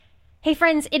Hey,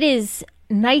 friends, it is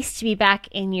nice to be back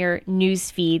in your news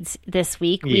feeds this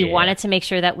week. We wanted to make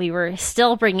sure that we were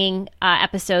still bringing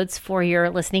episodes for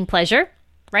your listening pleasure,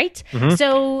 right? Mm-hmm.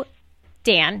 So,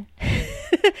 Dan,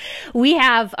 we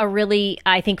have a really,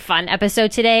 I think, fun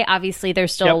episode today. Obviously,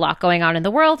 there's still a lot going on in the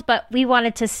world, but we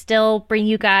wanted to still bring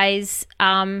you guys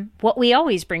what we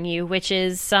always bring you, which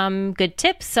is some good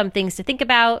tips, some things to think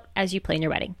about as you plan your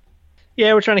wedding.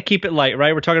 Yeah, we're trying to keep it light,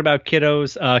 right? We're talking about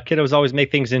kiddos. Kiddos always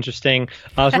make things interesting.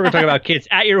 So we're going to talk about kids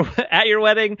at your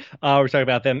wedding. We're talking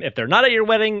about them if they're not at your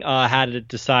wedding, how to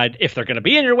decide if they're going to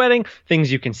be in your wedding,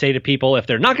 things you can say to people if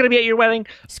they're not going to be at your wedding.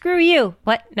 Screw you.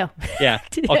 What? No. Yeah,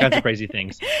 all kinds of crazy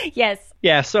things. Yes.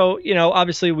 Yeah, so,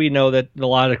 obviously we know that a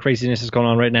lot of craziness is going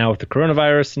on right now with the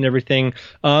coronavirus and everything.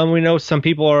 We know some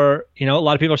people are, a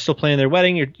lot of people are still planning their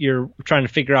wedding. You're trying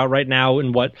to figure out right now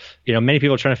in what, many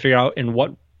people are trying to figure out in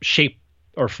what shape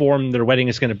or form their wedding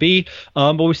is going to be,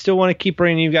 but we still want to keep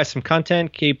bringing you guys some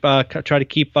content, try to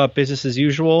keep business as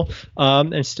usual,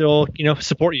 and still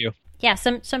support you. Yeah,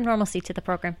 some normalcy to the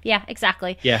program. Yeah,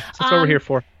 exactly. Yeah, that's what we're here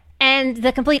for. And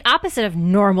the complete opposite of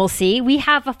normalcy, we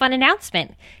have a fun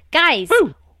announcement, guys.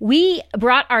 Woo! We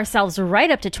brought ourselves right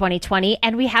up to 2020,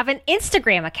 and we have an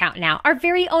Instagram account now, our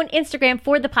very own Instagram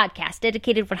for the podcast,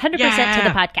 dedicated 100% to the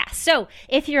podcast. So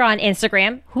if you're on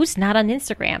Instagram, who's not on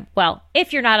Instagram? Well,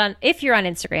 if you're on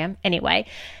Instagram anyway,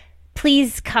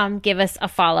 please come give us a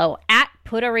follow at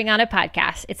Put a Ring on It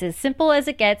Podcast. It's as simple as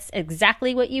it gets,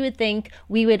 exactly what you would think.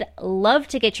 We would love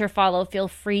to get your follow. Feel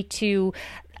free to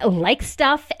like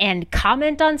stuff and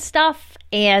comment on stuff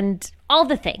and all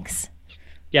the things.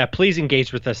 Yeah, please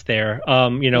engage with us there.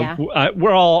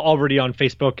 We're all already on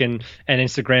Facebook and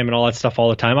Instagram and all that stuff all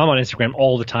the time. I'm on Instagram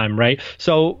all the time, right?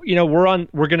 So,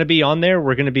 we're going to be on there.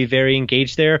 We're going to be very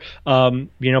engaged there. But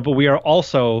we are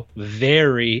also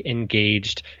very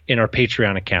engaged in our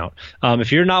Patreon account.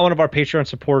 If you're not one of our Patreon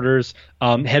supporters,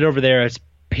 head over there. It's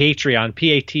Patreon,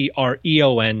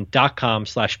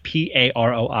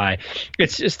 patreon.com/PAROI.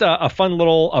 It's just a fun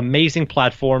little amazing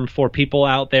platform for people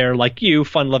out there like you,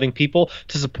 fun-loving people,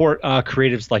 to support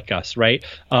creatives like us, right?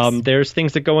 There's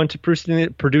things that go into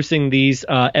producing these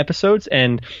episodes,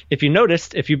 and if you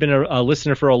noticed, if you've been a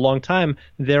listener for a long time,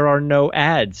 there are no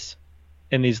ads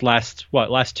in these last 2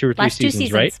 or 3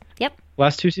 seasons, right? Yep.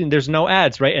 Last 2 seasons, there's no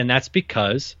ads, right? And that's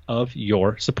because of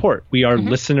your support. We are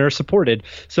listener supported.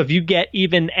 So if you get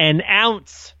even an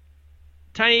ounce,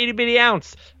 tiny itty bitty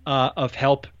ounce of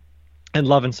help and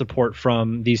love and support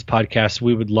from these podcasts,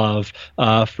 we would love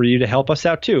for you to help us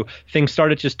out too. Things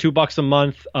start at just $2 a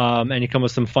month, and you come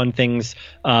with some fun things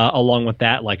along with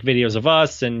that, like videos of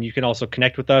us, and you can also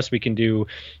connect with us. We can do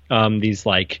these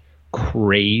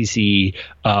crazy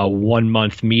 1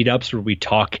 month meetups where we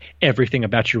talk everything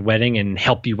about your wedding and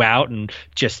help you out and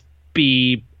just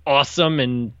be awesome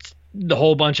and the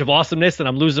whole bunch of awesomeness, and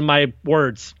I'm losing my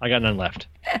words. I got none left.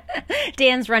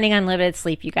 Dan's running unlimited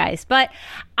sleep, you guys. But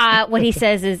what he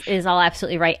says is all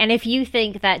absolutely right. And if you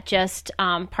think that just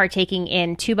partaking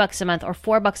in $2 a month or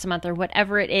 $4 a month or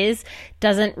whatever it is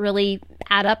doesn't really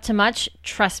add up to much,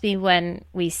 trust me when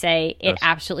we say it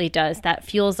absolutely does. That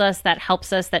fuels us, that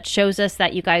helps us, that shows us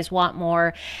that you guys want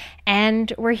more.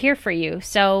 And we're here for you.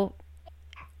 So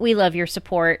we love your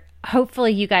support.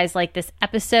 Hopefully you guys like this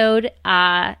episode.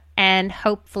 And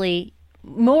hopefully,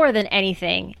 more than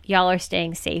anything, y'all are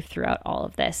staying safe throughout all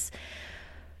of this.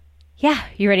 Yeah,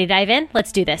 you ready to dive in?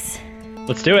 Let's do this.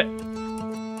 Let's do it.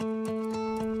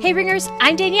 Hey, Ringers,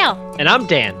 I'm Danielle. And I'm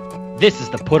Dan. This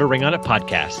is the Put a Ring on It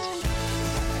podcast.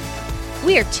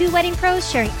 We are 2 wedding pros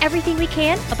sharing everything we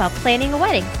can about planning a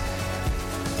wedding.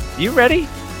 You ready?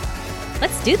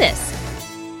 Let's do this.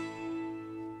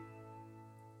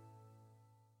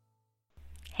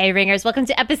 Hey, Ringers, welcome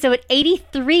to episode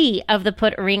 83 of the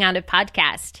Put a Ring on It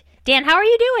podcast. Dan, how are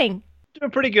you doing? Doing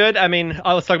pretty good. I mean,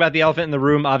 let's talk about the elephant in the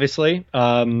room, obviously.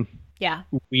 Yeah.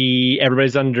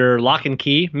 Everybody's under lock and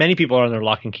key. Many people are under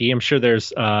lock and key. I'm sure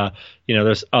there's other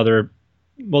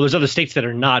states that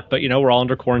are not, but, we're all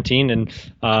under quarantine, and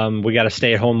we got a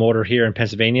stay-at-home order here in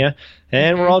Pennsylvania,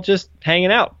 and we're all just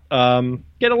hanging out. Getting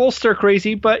a little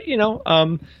stir-crazy, but,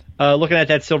 looking at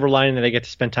that silver lining that I get to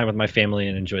spend time with my family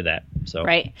and enjoy that. So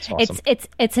right, it's awesome.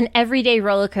 It's an everyday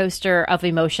roller coaster of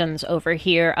emotions over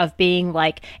here, of being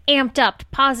amped up,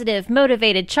 positive,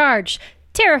 motivated, charged,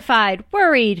 terrified,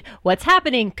 worried, what's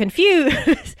happening, confused,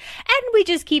 and we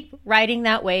just keep riding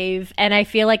that wave. And I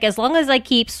feel like as long as I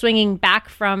keep swinging back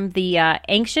from the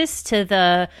anxious to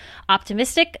the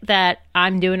optimistic, that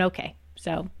I'm doing okay.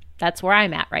 So that's where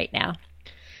I'm at right now.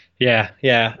 Yeah.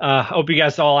 Hope you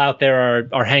guys all out there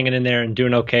are hanging in there and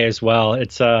doing okay as well.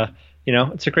 It's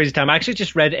it's a crazy time. I actually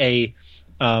just read a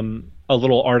a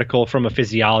little article from a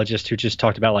physiologist who just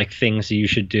talked about like things that you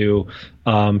should do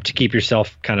to keep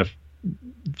yourself kind of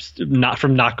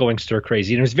not going stir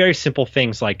crazy. And it was very simple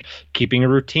things like keeping a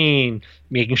routine,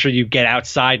 making sure you get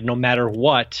outside no matter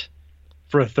what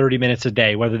for 30 minutes a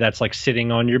day, whether that's like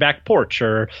sitting on your back porch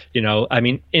or, I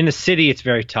mean, in the city, it's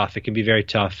very tough. It can be very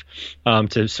tough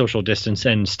to social distance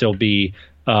and still be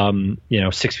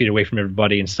 6 feet away from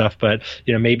everybody and stuff. But,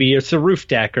 maybe it's a roof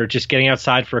deck or just getting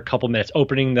outside for a couple minutes,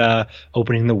 opening the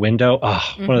window.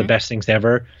 Oh, one of the best things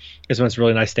ever is when it's a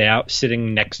really nice day out,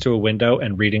 sitting next to a window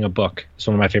and reading a book. It's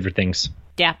one of my favorite things.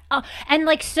 Yeah. Oh, and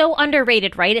like so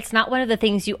underrated, right? It's not one of the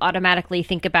things you automatically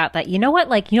think about that, what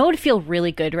would feel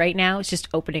really good right now? It's just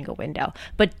opening a window.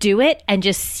 But do it and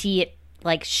just see it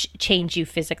like change you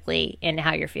physically in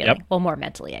how you're feeling. Yep. Well, more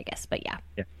mentally, I guess. But yeah.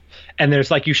 And there's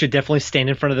like, you should definitely stand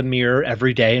in front of the mirror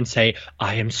every day and say,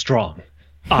 I am strong.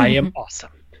 I am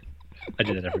awesome. I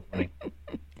do that every morning.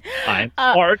 I'm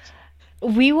smart.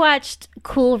 We watched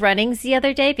Cool Runnings the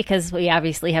other day because we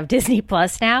obviously have Disney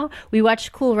Plus now. We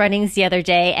watched Cool Runnings the other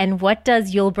day, and what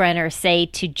does Yul Brynner say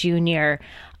to Junior?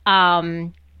 I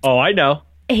know.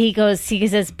 He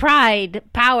says, pride,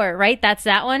 power, right? That's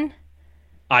that one?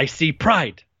 I see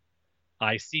pride.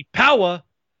 I see power.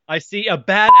 I see a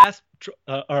badass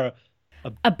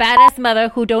a badass mother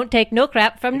who don't take no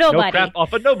crap from nobody. No crap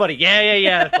off of nobody.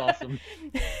 Yeah. That's awesome.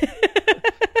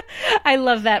 I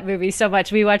love that movie so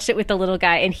much. We watched it with the little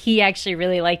guy, and he actually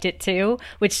really liked it too,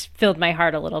 which filled my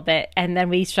heart a little bit. And then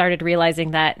we started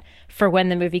realizing that for when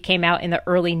the movie came out in the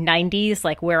early 90s,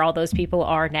 like where all those people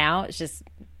are now, it's just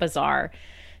bizarre.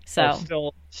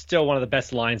 So still one of the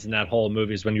best lines in that whole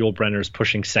movie is when Yul Brynner is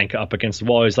pushing Senka up against the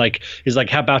wall. He's like,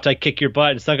 how about I kick your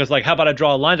butt? And Senka's like, how about I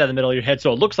draw a line down the middle of your head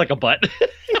so it looks like a butt?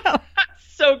 Yeah.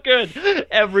 So good.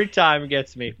 Every time it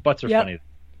gets me. Butts are funny.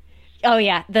 Oh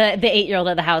yeah, the 8-year-old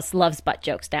of the house loves butt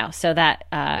jokes now, so that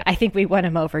I think we won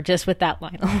him over just with that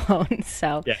line alone.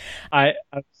 So yeah, I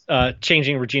was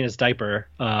changing Regina's diaper,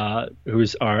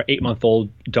 who's our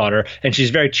 8-month-old daughter, and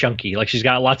she's very chunky, like she's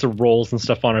got lots of rolls and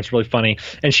stuff on her. It's really funny,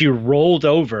 and she rolled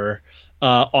over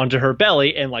onto her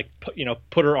belly and like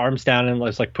put her arms down and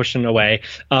was like pushing away,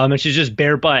 and she's just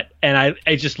bare butt, and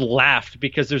I just laughed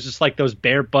because there's just like those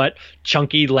bare butt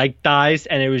chunky leg thighs,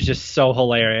 and it was just so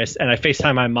hilarious. And I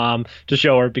FaceTime my mom to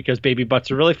show her because baby butts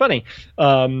are really funny,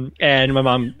 and my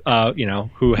mom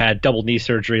who had double knee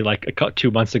surgery like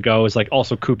 2 months ago is like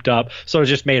also cooped up, so it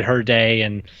just made her day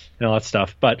and all that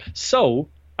stuff. But so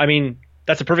I mean,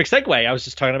 that's a perfect segue. I was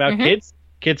just talking about kids.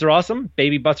 Kids are awesome.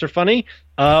 Baby butts are funny.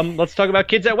 Let's talk about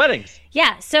kids at weddings.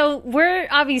 Yeah, so we're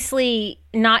obviously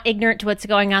not ignorant to what's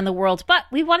going on in the world, but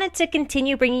we wanted to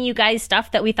continue bringing you guys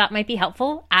stuff that we thought might be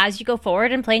helpful as you go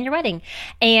forward and plan your wedding.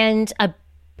 And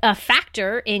a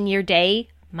factor in your day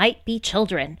might be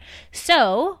children.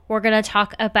 So we're going to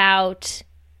talk about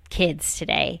kids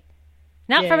today.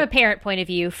 Not from a parent point of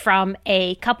view, from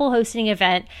a couple hosting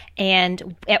event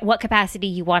and at what capacity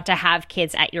you want to have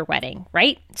kids at your wedding,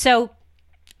 right? So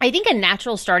I think a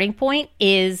natural starting point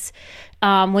is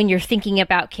when you're thinking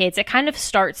about kids, it kind of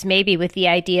starts maybe with the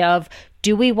idea of,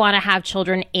 do we want to have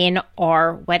children in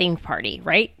our wedding party,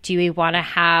 right? Do we want to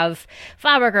have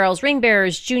flower girls, ring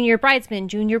bearers, junior bridesmen,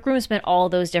 junior groomsmen, all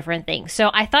those different things? So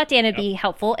I thought, Dan, it'd be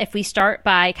helpful if we start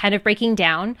by kind of breaking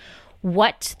down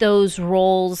where those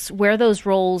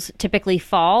roles typically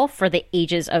fall for the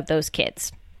ages of those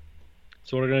kids.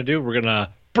 So what we're going to do, we're going to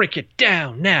break it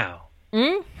down now.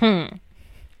 Mm-hmm.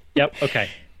 Yep. Okay.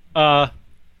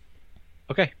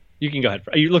 Okay. You can go ahead.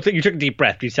 You looked like you took a deep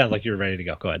breath. You sound like you were ready to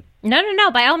go. Go ahead. No.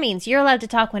 By all means, you're allowed to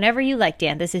talk whenever you like,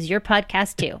 Dan. This is your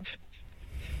podcast too.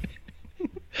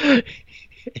 It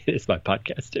is my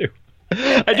podcast too.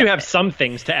 I do have some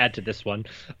things to add to this one.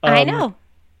 I know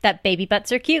that baby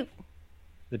butts are cute.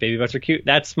 The baby butts are cute.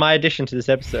 That's my addition to this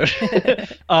episode.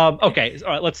 Okay,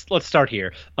 all right. Let's start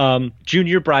here.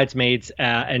 Junior bridesmaids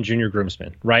and junior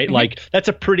groomsmen, right? Mm-hmm. Like that's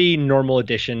a pretty normal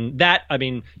addition. That, I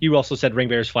mean, you also said ring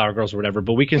bearers, flower girls, or whatever,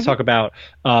 but we can talk about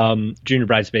junior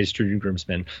bridesmaids, junior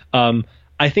groomsmen.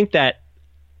 I think that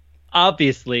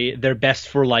obviously they're best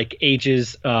for like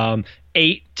ages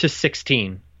 8 to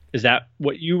 16. Is that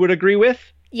what you would agree with?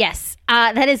 Yes,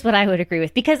 that is what I would agree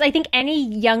with, because I think any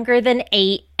younger than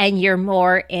 8 and you're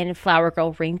more in flower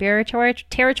girl ring bearer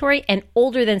territory, and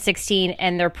older than 16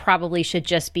 and there probably should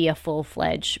just be a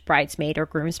full-fledged bridesmaid or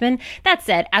groomsman. That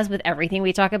said, as with everything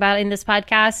we talk about in this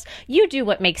podcast, you do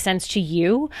what makes sense to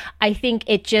you. I think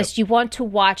it just, you want to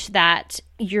watch that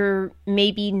you're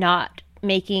maybe not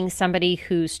making somebody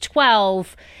who's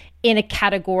 12 in a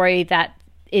category that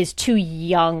is too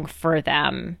young for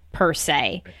them per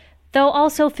se. Though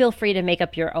also feel free to make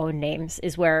up your own names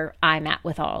is where I'm at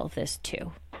with all of this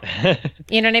too.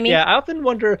 You know what I mean? Yeah, I often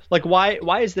wonder, like, why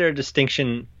is there a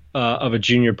distinction of a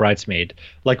junior bridesmaid?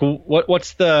 Like,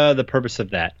 what's the purpose of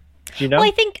that? Do you know?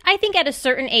 Well, I think at a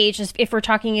certain age, if we're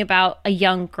talking about a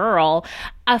young girl,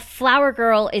 a flower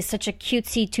girl is such a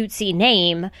cutesy tootsy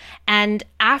name, and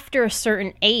after a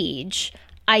certain age,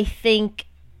 I think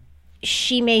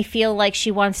she may feel like she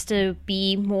wants to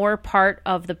be more part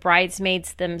of the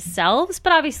bridesmaids themselves,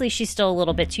 but obviously she's still a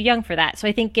little bit too young for that. So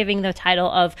I think giving the title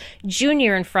of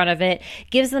junior in front of it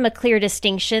gives them a clear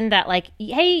distinction that, like,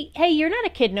 hey, you're not a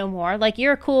kid no more. Like,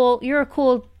 you're a cool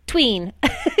tween.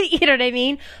 You know what I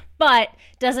mean? But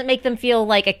doesn't make them feel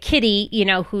like a kiddie, you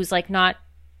know, who's like not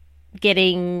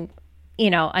getting,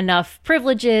 you know, enough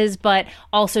privileges, but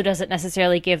also doesn't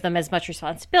necessarily give them as much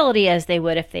responsibility as they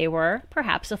would if they were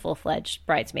perhaps a full-fledged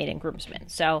bridesmaid and groomsman.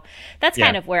 So that's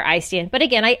kind of where I stand. But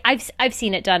again, I've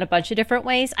seen it done a bunch of different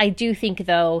ways. I do think,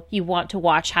 though, you want to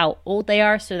watch how old they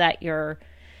are so that you're,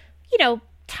 you know,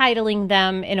 titling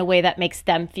them in a way that makes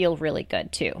them feel really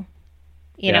good too.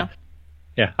 You know?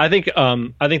 Yeah, I think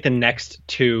the next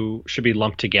two should be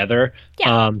lumped together,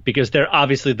 because they're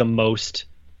obviously the most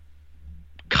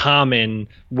common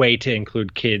way to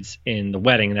include kids in the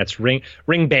wedding, and that's ring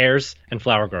bears and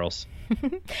flower girls.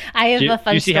 I have a fun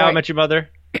story. Do you see How I Met Your Mother?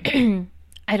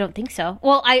 I don't think so.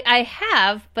 Well, I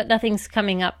have, but nothing's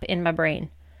coming up in my brain.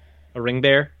 A ring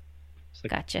bear?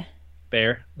 Like gotcha.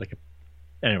 Bear?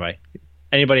 Anyway.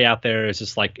 Anybody out there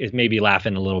is maybe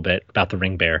laughing a little bit about the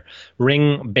ring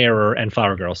bearer and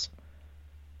flower girls.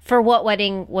 For what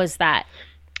wedding was that?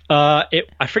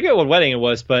 I forget what wedding it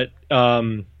was, but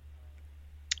we're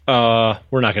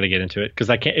not going to get into it because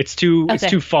I can't. It's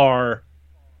too far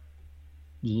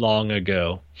long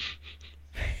ago.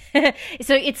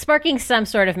 So it's sparking some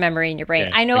sort of memory in your brain.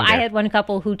 I know I had one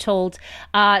couple who told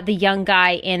the young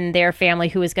guy in their family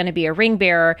who was going to be a ring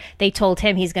bearer, they told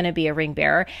him he's going to be a ring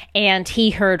bearer, and he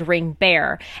heard ring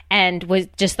bear and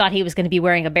just thought he was going to be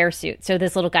wearing a bear suit. So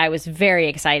this little guy was very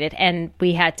excited, and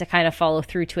we had to kind of follow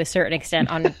through to a certain extent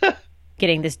on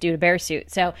getting this dude a bear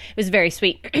suit. So it was very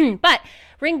sweet. But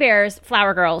ring bearers,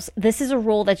 flower girls, this is a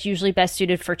role that's usually best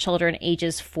suited for children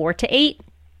ages 4 to 8.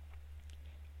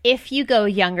 If you go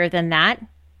younger than that,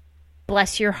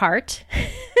 bless your heart.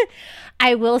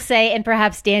 I will say, and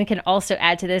perhaps Dan can also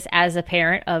add to this as a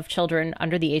parent of children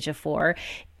under the age of 4,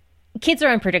 kids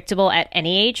are unpredictable at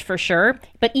any age for sure,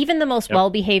 but even the most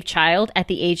well-behaved child at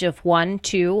the age of 1,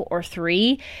 2, or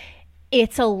 3,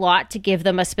 it's a lot to give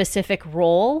them a specific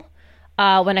role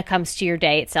when it comes to your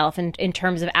day itself, and in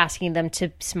terms of asking them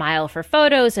to smile for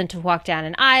photos and to walk down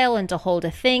an aisle and to hold a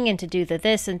thing and to do the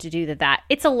this and to do the that.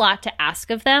 It's a lot to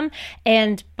ask of them.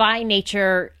 And by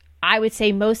nature, I would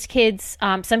say most kids,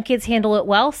 some kids handle it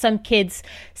well. Some kids,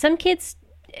 it's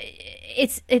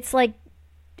like,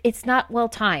 it's not well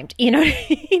timed. You know what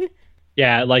I mean?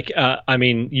 Yeah. Like, I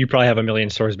mean, you probably have a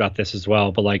million stories about this as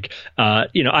well, but like,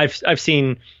 you know, I've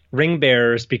seen ring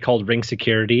bearers be called ring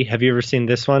security. Have you ever seen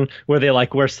this one where they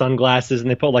like wear sunglasses and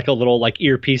they put like a little like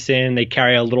earpiece in, they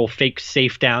carry a little fake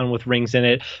safe down with rings in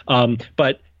it.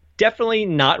 But definitely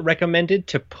not recommended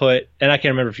to put, and I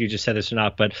can't remember if you just said this or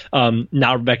not, but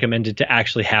not recommended to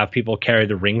actually have people carry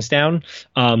the rings down.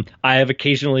 I have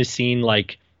occasionally seen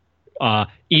like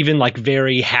even like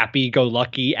very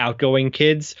happy-go-lucky, outgoing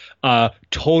kids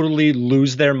totally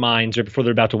lose their minds right before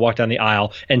they're about to walk down the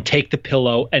aisle and take the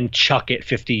pillow and chuck it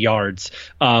 50 yards.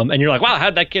 And you're like, wow,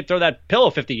 how'd that kid throw that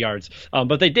pillow 50 yards?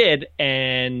 But they did,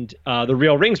 and the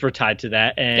real rings were tied to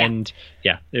that. And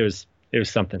it was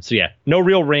something. So yeah, no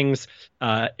real rings,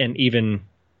 and even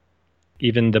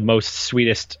the most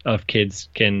sweetest of kids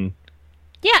can.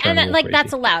 Yeah, and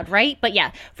that's allowed, right? But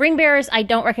yeah, ring bearers, I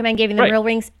don't recommend giving them real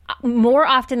rings. More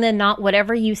often than not,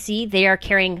 whatever you see, they are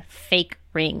carrying fake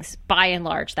rings. By and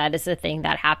large, that is the thing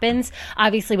that happens.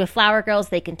 Obviously, with flower girls,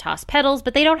 they can toss petals,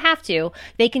 but they don't have to.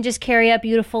 They can just carry a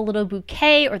beautiful little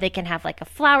bouquet, or they can have like a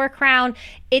flower crown.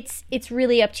 It's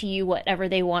really up to you, whatever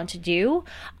they want to do.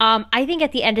 I think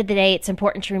at the end of the day, it's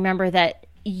important to remember that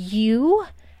you,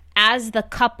 as the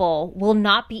couple, will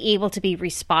not be able to be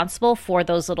responsible for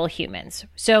those little humans.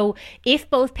 So if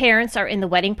both parents are in the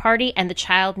wedding party and the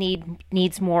child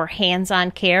needs more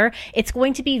hands-on care, it's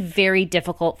going to be very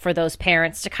difficult for those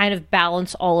parents to kind of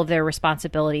balance all of their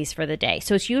responsibilities for the day.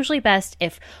 So it's usually best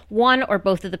if one or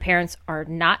both of the parents are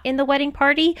not in the wedding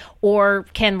party, or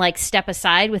can like step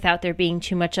aside without there being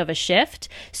too much of a shift,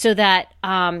 so that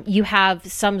you have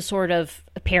some sort of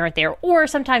a parent there, or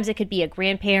sometimes it could be a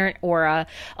grandparent or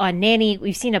a nanny.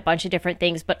 We've seen a bunch of different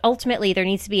things, but ultimately there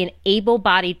needs to be an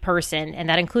able-bodied person, and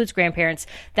that includes grandparents,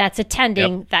 that's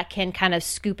attending that can kind of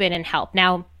scoop in and help.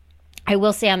 Now, I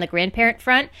will say on the grandparent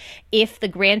front, if the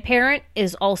grandparent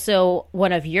is also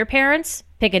one of your parents,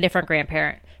 pick a different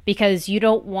grandparent, because you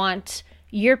don't want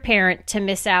your parent to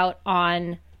miss out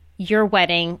on your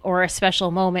wedding or a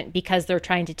special moment because they're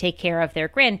trying to take care of their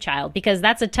grandchild, because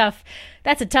that's a tough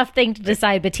thing to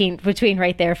decide between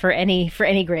right there for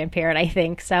any grandparent, I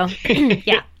think. So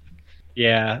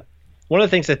yeah. One of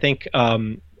the things I think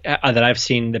that I've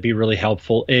seen that be really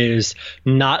helpful is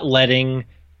not letting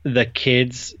the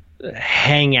kids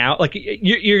hang out. Like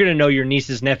you're going to know your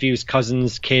nieces, nephews,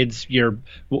 cousins, kids,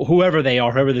 whoever they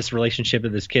are, whoever this relationship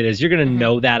of this kid is, you're going to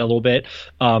know that a little bit.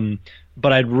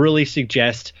 But I'd really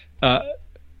suggest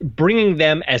bringing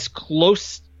them as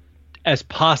close as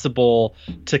possible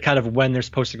to kind of when they're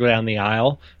supposed to go down the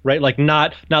aisle, right? Like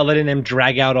not letting them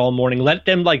drag out all morning. Let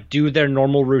them like do their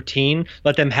normal routine.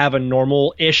 Let them have a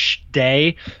normal-ish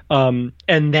day, and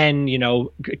then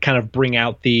kind of bring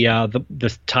out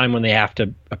the time when they have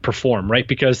to perform, right?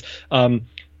 Because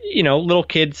little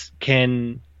kids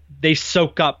they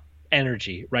soak up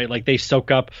energy, right? Like they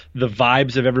soak up the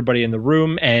vibes of everybody in the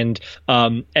room, and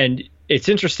it's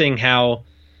interesting how,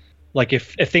 like,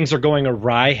 if things are going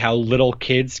awry, how little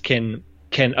kids can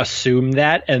assume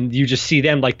that, and you just see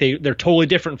them like they're totally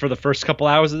different for the first couple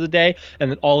hours of the day,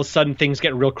 and then all of a sudden things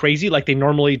get real crazy like they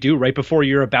normally do right before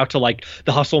you're about to, like,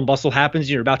 the hustle and bustle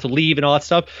happens, you're about to leave and all that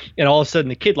stuff, and all of a sudden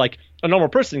the kid, like a normal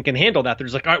person, can handle that. They're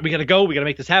just like, all right, we gotta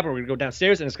make this happen, we're gonna go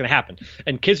downstairs and it's gonna happen.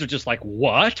 And kids are just like,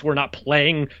 what? We're not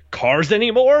playing cars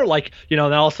anymore? Like, then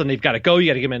all of a sudden they've got to go, you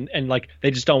gotta give them, and like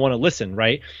they just don't want to listen,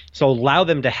 right? So allow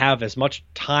them to have as much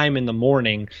time in the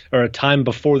morning or a time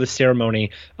before the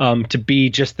ceremony to be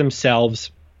just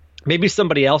themselves. Maybe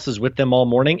somebody else is with them all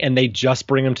morning and they just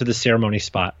bring them to the ceremony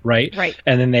spot, right? Right.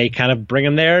 And then they kind of bring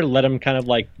them there, let them kind of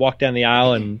like walk down the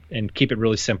aisle and keep it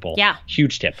really simple. Yeah.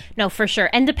 Huge tip. No, for sure.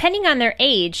 And depending on their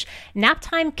age, nap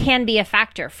time can be a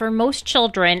factor. For most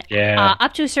children,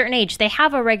 up to a certain age, they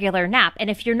have a regular nap.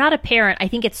 And if you're not a parent, I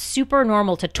think it's super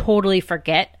normal to totally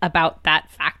forget about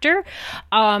that factor.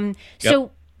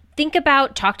 So think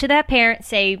about, talk to that parent,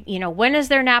 say, when is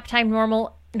their nap time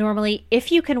normally?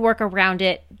 If you can work around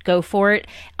it, go for it.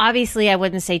 Obviously, I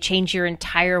wouldn't say change your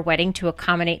entire wedding to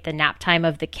accommodate the nap time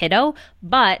of the kiddo,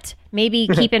 but maybe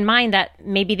keep in mind that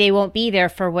maybe they won't be there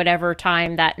for whatever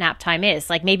time that nap time is.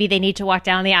 Like maybe they need to walk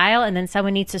down the aisle and then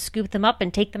someone needs to scoop them up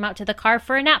and take them out to the car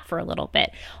for a nap for a little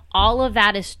bit. All of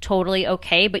that is totally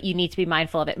okay, but you need to be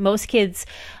mindful of it. Most kids,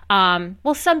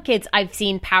 some kids I've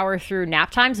seen power through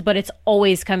nap times, but it's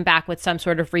always come back with some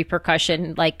sort of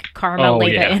repercussion, like karma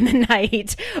later in the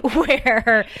night,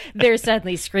 where they're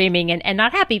suddenly screaming and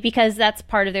not happy because that's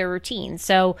part of their routine.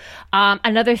 So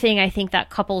another thing I think that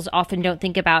couples often don't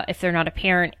think about if they're not a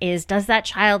parent is, does that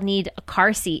child need a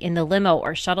car seat in the limo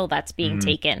or shuttle that's being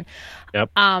taken?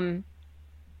 Yep.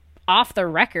 Off the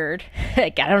record,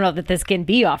 I don't know that this can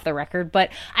be off the record, but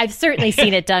I've certainly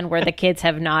seen it done where the kids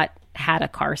have not had a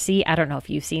car seat. I don't know if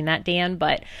you've seen that, Dan,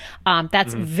 but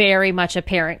that's very much a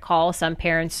parent call. Some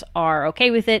parents are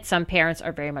okay with it. Some parents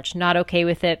are very much not okay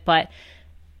with it, but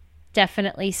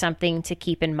definitely something to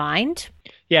keep in mind.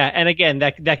 Yeah, and again,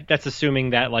 that's assuming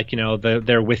that, like,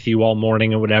 they're with you all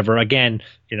morning or whatever. Again,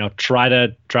 try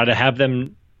to have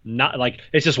them not, like,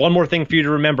 it's just one more thing for you to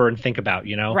remember and think about,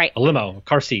 right. A limo, a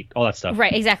car seat, all that stuff.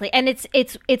 Right, exactly. And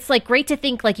it's like great to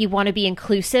think like you want to be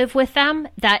inclusive with them,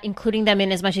 that including them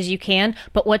in as much as you can.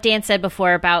 But what Dan said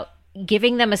before about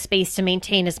giving them a space to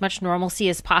maintain as much normalcy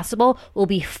as possible will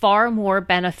be far more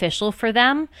beneficial for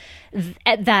them,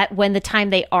 that when the time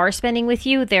they are spending with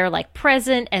you, they're like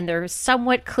present and they're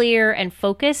somewhat clear and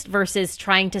focused, versus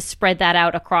trying to spread that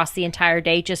out across the entire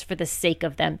day just for the sake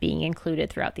of them being included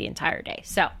throughout the entire day.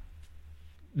 So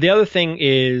the other thing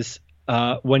is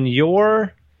when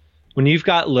you've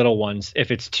got little ones, if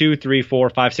it's 2, 3, 4,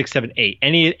 5, 6, 7, 8,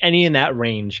 any in that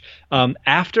range,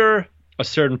 after a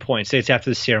certain point, say it's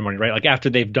after the ceremony, right? Like after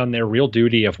they've done their real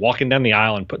duty of walking down the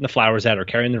aisle and putting the flowers out or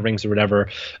carrying the rings or whatever,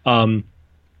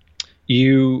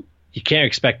 you can't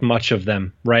expect much of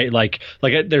them, right? Like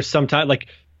there's sometimes, like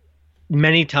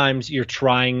many times you're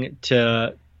trying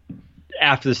to,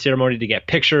 after the ceremony, to get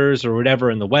pictures or whatever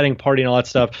in the wedding party and all that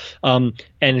stuff. And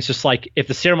it's just like, if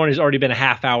the ceremony's already been a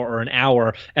half hour or an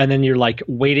hour, and then you're like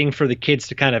waiting for the kids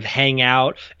to kind of hang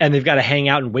out, and they've got to hang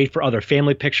out and wait for other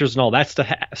family pictures and all that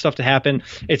stuff to happen,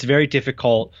 it's very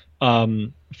difficult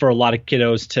for a lot of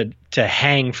kiddos to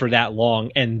hang for that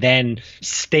long and then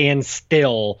stand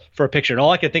still for a picture. And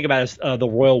all I can think about is the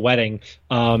royal wedding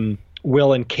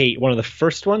Will and Kate, one of the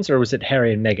first ones, or was it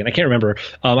Harry and Meghan? I can't remember.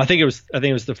 I think it was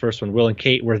the first one, Will and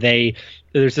Kate, where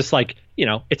there's this like,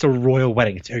 it's a royal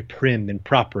wedding. It's very prim and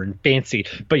proper and fancy,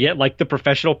 but yet like the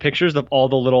professional pictures of all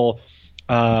the little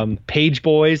page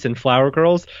boys and flower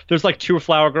girls, there's like two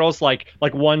flower girls, like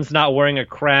one's not wearing a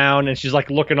crown and she's like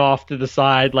looking off to the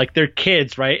side, like they're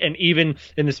kids, right? And even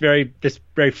in this very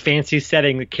fancy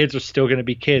setting, the kids are still going to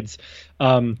be kids.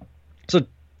 So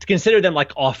to consider them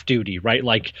like off duty, right?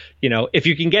 Like, if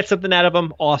you can get something out of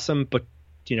them, awesome, but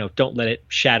don't let it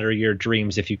shatter your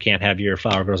dreams if you can't have your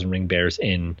flower girls and ring bears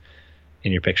in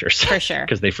your pictures, for sure,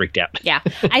 because they freaked out. Yeah,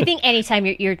 I think anytime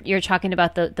you're talking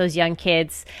about those young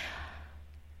kids,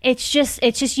 it's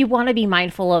just you want to be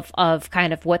mindful of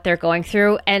kind of what they're going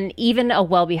through. And even a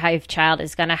well-behaved child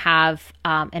is going to have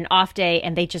an off day,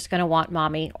 and they just going to want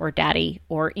mommy or daddy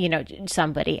or,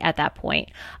 somebody at that point.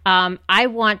 I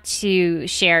want to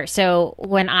share. So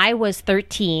when I was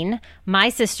 13, my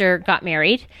sister got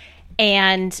married,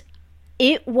 and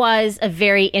it was a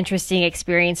very interesting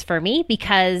experience for me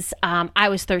because I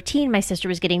was 13. My sister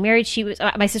was getting married.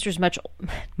 My sister's much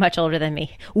older than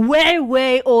me.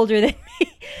 Way older than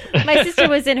me. My sister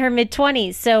was in her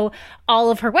mid-20s. So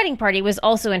all of her wedding party was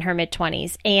also in her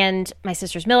mid-20s. And my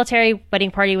sister's military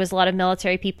wedding party was a lot of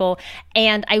military people.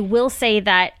 And I will say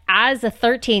that as a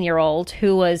 13-year-old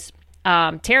who was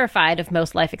terrified of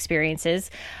most life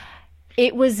experiences,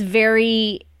 it was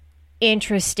very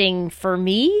interesting for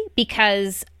me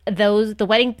because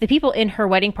the people in her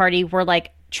wedding party were like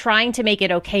trying to make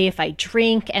it okay if I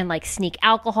drink and like sneak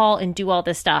alcohol and do all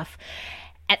this stuff.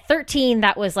 At 13,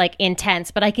 that was like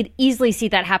intense, but I could easily see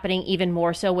that happening even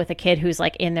more so with a kid who's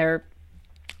like in their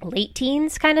late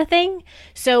teens kind of thing.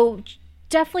 So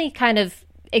definitely kind of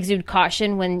exude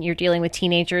caution when you're dealing with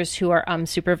teenagers who are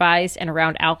unsupervised and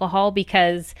around alcohol,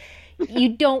 because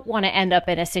you don't want to end up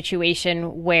in a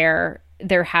situation where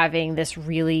they're having this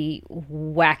really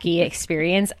wacky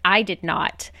experience. I did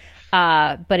not.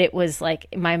 But it was like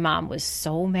my mom was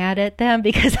so mad at them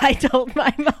because I told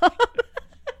my mom.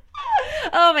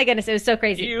 Oh my goodness, it was so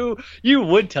crazy. You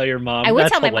would tell your mom. I would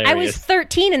That's tell my hilarious. mom. I was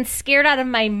 13 and scared out of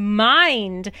my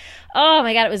mind. Oh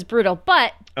my God, it was brutal.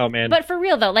 But oh man. But for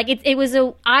real though, like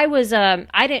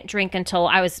I didn't drink until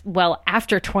I was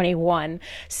after 21.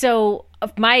 So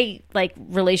my like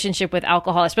relationship with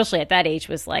alcohol, especially at that age,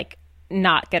 was like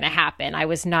not going to happen. I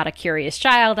was not a curious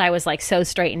child. I was like so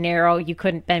straight and narrow. You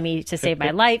couldn't bend me to save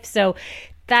my life. So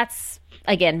that's,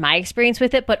 again, my experience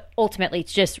with it. But ultimately,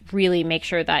 just really make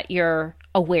sure that you're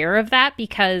aware of that,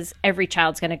 because every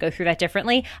child's going to go through that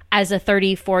differently. As a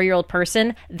 34-year-old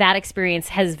person, that experience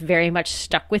has very much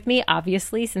stuck with me,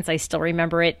 obviously, since I still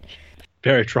remember it.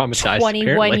 Very traumatized.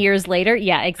 21 apparently. years later.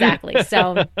 Yeah, exactly.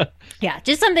 So yeah,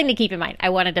 just something to keep in mind.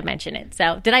 I wanted to mention it.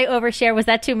 So did I overshare? Was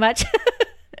that too much?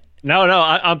 No.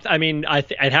 I mean,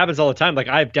 it happens all the time. Like,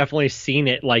 I've definitely seen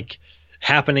it like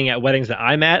happening at weddings that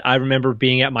I'm at. I remember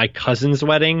being at my cousin's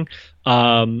wedding,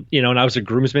 and I was a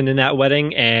groomsman in that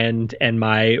wedding, and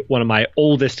one of my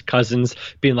oldest cousins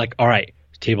being like, "All right,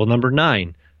 table number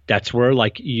 9. That's where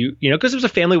like because it was a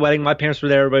family wedding. My parents were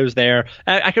there. Everybody was there.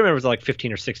 I can remember it was like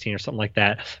 15 or 16 or something like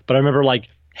that. But I remember like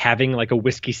having like a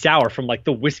whiskey sour from like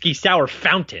the whiskey sour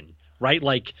fountain. Right.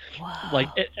 Like,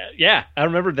 yeah, I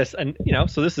remember this. And,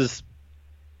 so this is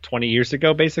 20 years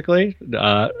ago, basically.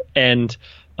 And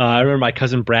I remember my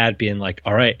cousin Brad being like,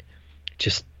 all right,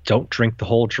 just don't drink the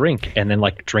whole drink, and then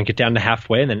like drink it down to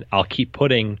halfway. And then I'll keep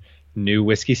putting new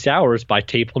whiskey sours by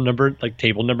table number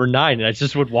 9. And I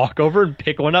just would walk over and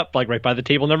pick one up like right by the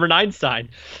table number 9 sign.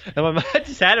 And my mom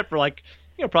just had it for like,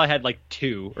 probably had like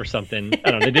 2 or something.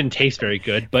 I don't know. It didn't taste very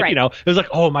good, but right. It was like,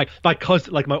 oh, my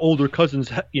cousin, like my older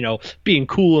cousins, being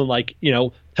cool and like,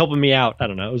 helping me out. I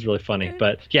don't know. It was really funny,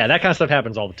 but yeah, that kind of stuff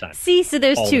happens all the time. See, so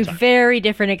there's two very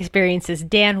different experiences.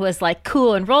 Dan was like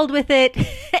cool and rolled with it,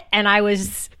 and I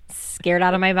was scared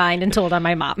out of my mind and told on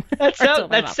my mom. That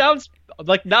sounds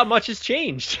like not much has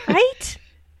changed. Right?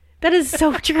 That is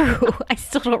so true. I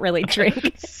still don't really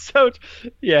drink. So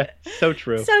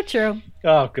true. So true.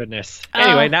 Oh, goodness.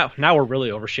 Anyway, now we're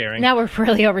really oversharing. Now we're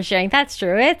really oversharing. That's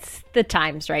true. It's the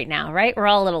times right now, right? We're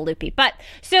all a little loopy. But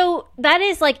so that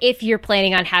is like if you're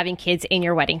planning on having kids in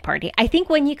your wedding party. I think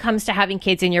when it comes to having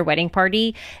kids in your wedding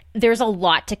party, there's a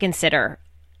lot to consider.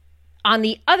 On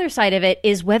the other side of it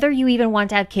is whether you even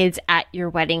want to have kids at your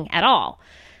wedding at all.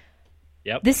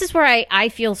 Yep. This is where I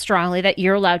feel strongly that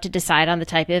you're allowed to decide on the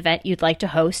type of event you'd like to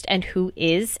host and who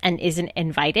is and isn't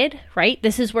invited, right?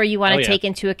 This is where you want to take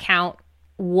into account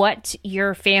what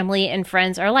your family and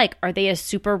friends are like. Are they a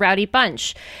super rowdy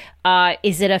bunch?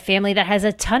 Is it a family that has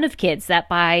a ton of kids that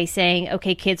by saying,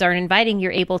 okay, kids aren't inviting,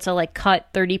 you're able to like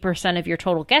cut 30% of your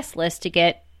total guest list to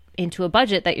get into a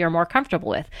budget that you're more comfortable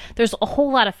with? There's a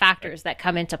whole lot of factors that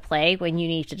come into play when you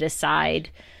need to decide,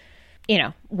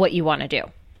 what you want to do.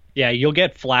 Yeah, you'll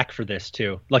get flack for this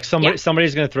too. Like somebody's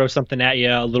going to throw something at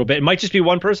you a little bit. It might just be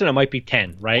one person, it might be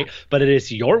 10, right? Yeah. But it is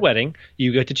your wedding.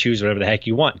 You get to choose whatever the heck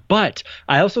you want. But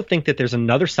I also think that there's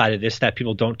another side of this that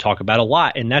people don't talk about a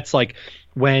lot, and that's like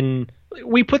when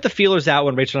we put the feelers out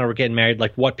when Rachel and I were getting married,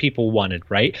 like what people wanted,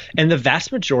 right? And the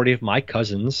vast majority of my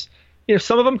cousins,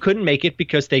 some of them couldn't make it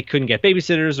because they couldn't get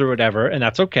babysitters or whatever, and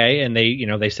that's okay. And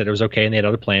they said it was okay, and they had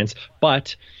other plans.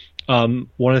 But one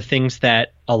of the things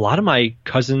that a lot of my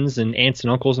cousins and aunts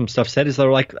and uncles and stuff said is they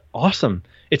were like, awesome.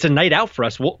 It's a night out for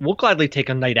us. We'll gladly take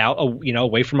a night out,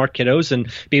 away from our kiddos and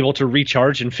be able to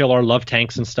recharge and fill our love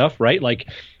tanks and stuff, right? Like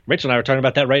Rachel and I are talking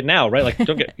about that right now, right? Like,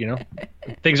 don't get,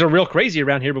 things are real crazy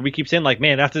around here, but we keep saying like,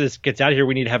 man, after this gets out of here,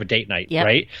 we need to have a date night,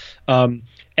 right?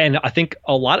 And I think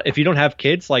if you don't have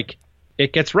kids, like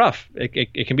it gets rough.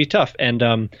 It can be tough,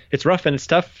 and it's rough and it's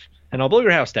tough. And I'll blow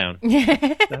your house down.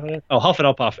 Huff and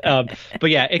I'll puff. But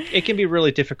yeah, it can be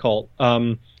really difficult.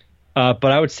 But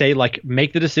I would say like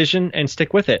make the decision and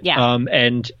stick with it. Yeah.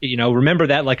 And remember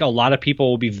that like a lot of people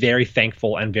will be very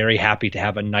thankful and very happy to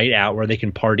have a night out where they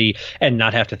can party and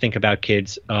not have to think about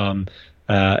kids.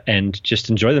 And just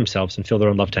enjoy themselves and fill their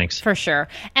own love tanks. For sure.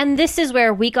 And this is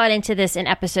where we got into this in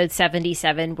episode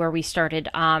 77, where we started,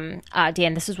 Dan,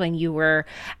 this is when you were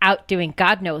out doing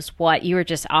God knows what. You were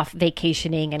just off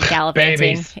vacationing and gallivanting.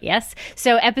 Babies. Yes.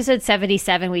 So episode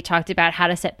 77, we talked about how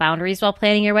to set boundaries while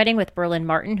planning your wedding with Berlin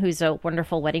Martin, who's a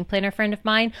wonderful wedding planner friend of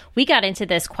mine. We got into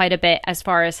this quite a bit as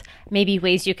far as maybe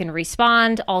ways you can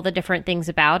respond, all the different things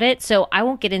about it. So I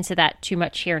won't get into that too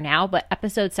much here now, but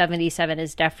episode 77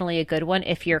 is definitely a good one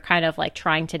if you're kind of like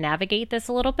trying to navigate this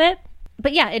a little bit.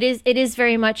 But yeah, it is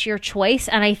very much your choice.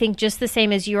 And I think just the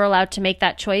same as you're allowed to make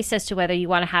that choice as to whether you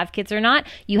want to have kids or not,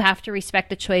 you have to respect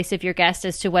the choice of your guest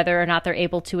as to whether or not they're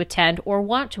able to attend or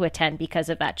want to attend because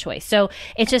of that choice. So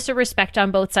it's just a respect on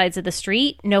both sides of the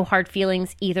street, no hard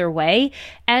feelings either way.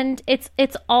 And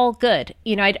it's all good.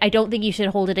 I don't think you should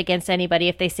hold it against anybody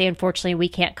if they say, unfortunately, we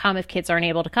can't come if kids aren't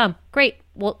able to come. Great.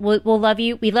 We'll love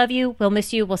you. We love you. We'll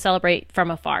miss you. We'll celebrate from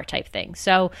afar type thing.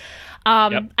 So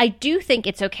I do think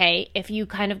it's okay if you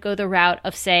kind of go the route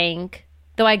of saying,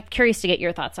 though I'm curious to get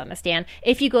your thoughts on this, Dan,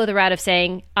 if you go the route of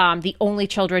saying the only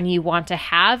children you want to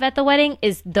have at the wedding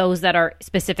is those that are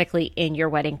specifically in your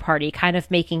wedding party, kind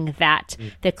of making that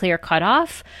the clear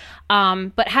cutoff.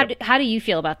 But how do you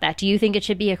feel about that? Do you think it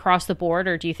should be across the board,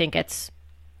 or do you think it's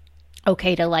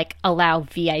okay to like allow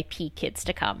VIP kids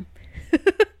to come?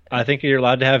 I think you're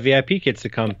allowed to have VIP kids to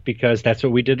come because that's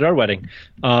what we did at our wedding.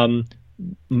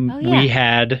 We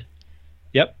had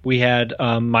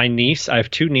my niece. I have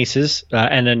two nieces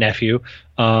and a nephew.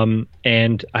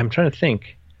 And I'm trying to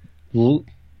think.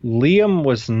 Liam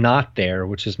was not there,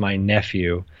 which is my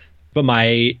nephew. But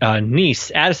my niece,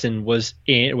 Addison, was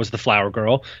the flower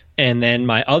girl. And then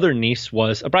my other niece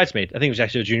was a bridesmaid. I think it was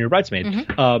actually a junior bridesmaid.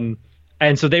 Mm-hmm.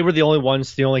 And so they were the only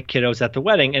kiddos at the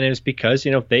wedding. And it was because,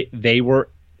 they were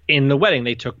in the wedding.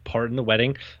 They took part in the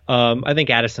wedding. I think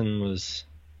Addison was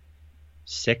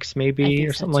 6 maybe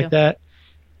or something like that.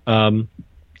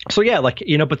 So yeah,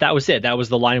 but that was it. That was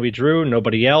the line we drew.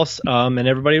 Nobody else. And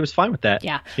everybody was fine with that.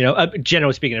 Yeah.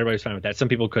 Generally speaking, everybody was fine with that. Some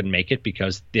people couldn't make it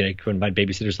because they couldn't find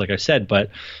babysitters, like I said. But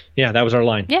yeah, that was our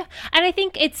line. Yeah. And I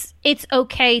think it's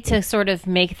okay to sort of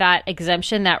make that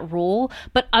exemption, that rule.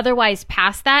 But otherwise,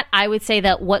 past that, I would say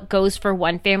that what goes for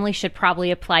one family should probably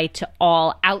apply to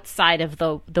all outside of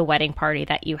the wedding party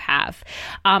that you have.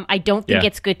 I don't think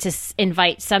it's good to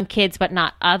invite some kids, but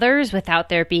not others, without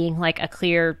there being like a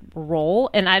clear role.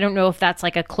 And I don't know if that's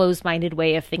like a closed-minded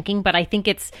way of thinking, but I think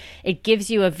it gives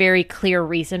you a very clear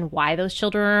reason why those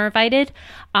children are invited.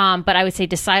 But I would say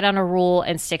decide on a rule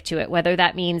and stick to it, whether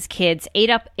that means kids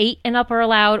 8 and up are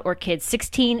allowed, or kids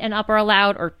 16 and up are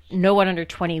allowed, or no one under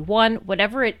 21,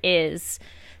 whatever it is.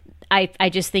 I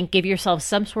just think give yourself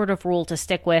some sort of rule to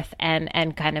stick with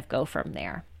and kind of go from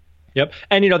there. Yep.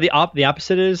 And the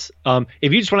opposite is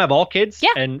if you just want to have all kids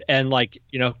and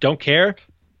don't care,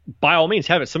 by all means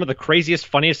have it. Some of the craziest,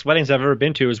 funniest weddings I've ever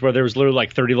been to is where there was literally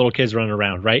like 30 little kids running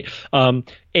around, right?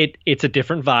 It's a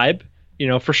different vibe,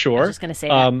 for sure. I was just going to say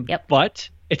that. Yep. But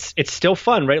it's still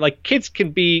fun, right? Like kids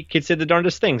say the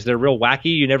darndest things. They're real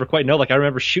wacky. You never quite know. Like I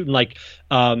remember shooting like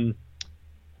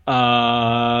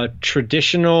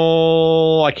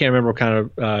traditional, I can't remember what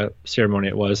kind of ceremony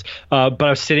it was, but I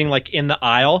was sitting like in the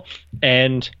aisle,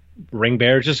 and Ring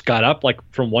Bear just got up like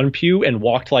from one pew and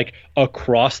walked like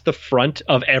across the front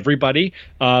of everybody,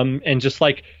 and just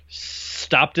like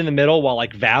stopped in the middle while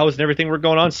like vows and everything were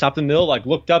going on, stopped in the middle, like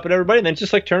looked up at everybody, and then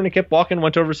just like turned and kept walking,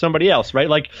 went over to somebody else, right?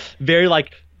 Like very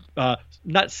like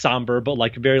not somber, but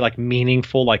like very like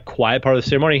meaningful, like quiet part of the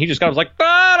ceremony. He just got was like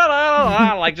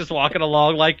like just walking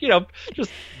along, like, you know,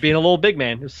 just being a little big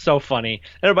man. It was so funny.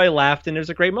 Everybody laughed, and it was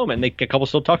a great moment. And a couple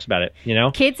still talks about it, you know.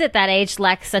 Kids at that age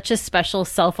lack such a special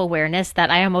self-awareness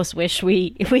that I almost wish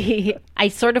I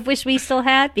sort of wish we still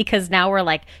had, because now we're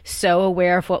like so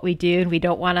aware of what we do, and we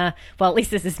don't want to. Well, at least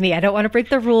this is me. I don't want to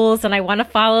break the rules, and I want to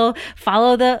follow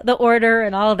the order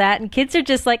and all of that. And kids are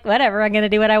just like, whatever. I'm going to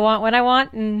do what I want when I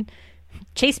want, and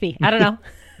chase me. I don't know.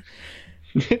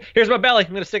 Here's my belly.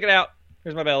 I'm going to stick it out.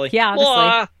 Here's my belly. Yeah, honestly.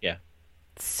 Blah. Yeah.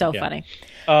 So funny.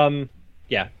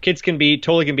 Yeah, kids can be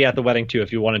at the wedding too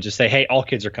if you want to just say, hey, all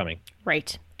kids are coming.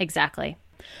 Right. Exactly.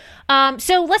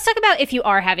 So let's talk about if you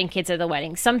are having kids at the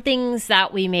wedding, some things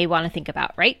that we may want to think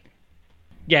about, right?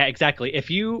 Yeah, exactly. If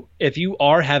you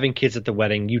are having kids at the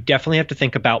wedding, you definitely have to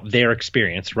think about their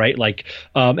experience, right? Like,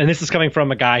 and this is coming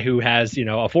from a guy who has, you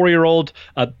know, a 4-year-old,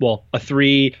 a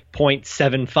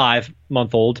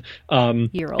 3.75-month-old,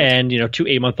 year-old, and, you know, 2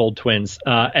 8-month-old twins.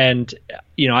 And,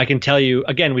 you know, I can tell you,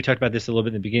 again, we talked about this a little bit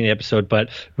in the beginning of the episode, but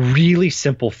really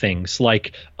simple things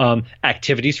like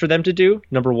activities for them to do.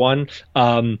 Number one,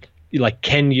 like,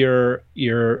 can your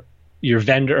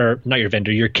vendor, or not your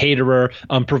vendor, your caterer,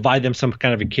 provide them some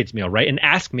kind of a kid's meal, right? And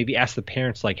maybe ask the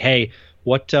parents, like, hey,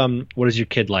 what does your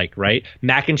kid like, right?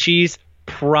 Mac and cheese,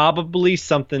 probably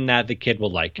something that the kid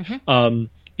will like. Mm-hmm.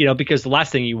 You know, because the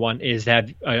last thing you want is to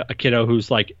have a kiddo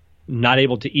who's like not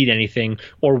able to eat anything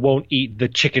or won't eat the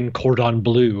chicken cordon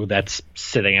bleu that's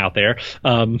sitting out there.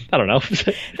 I don't know.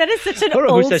 That is such an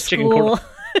old school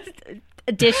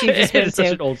dish you just went to. It's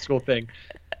such an old school thing.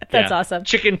 That's awesome.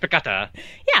 Chicken piccata.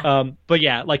 Yeah. But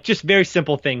yeah, like just very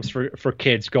simple things for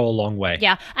kids go a long way.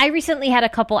 Yeah. I recently had a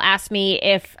couple ask me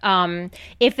if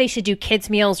they should do kids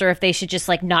meals or if they should just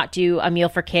like not do a meal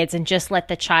for kids and just let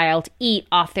the child eat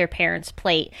off their parent's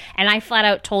plate. And I flat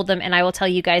out told them, and I will tell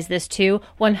you guys this too,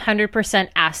 100%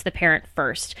 ask the parent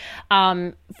first.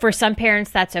 For some parents,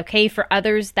 that's okay. For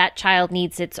others, that child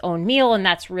needs its own meal, and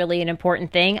that's really an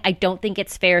important thing. I don't think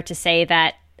it's fair to say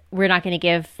that we're not going to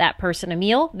give that person a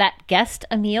meal, that guest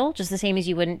a meal, just the same as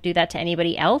you wouldn't do that to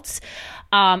anybody else.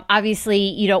 Obviously,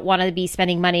 you don't want to be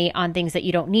spending money on things that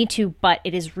you don't need to, but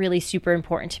it is really super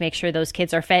important to make sure those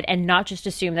kids are fed and not just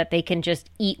assume that they can just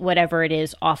eat whatever it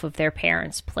is off of their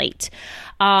parents' plate.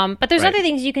 But there's other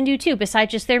things you can do too,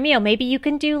 besides just their meal. Maybe you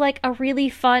can do like a really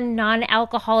fun,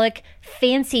 non-alcoholic,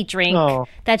 fancy drink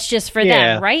that's just for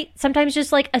them, right? Sometimes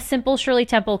just like a simple Shirley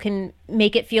Temple can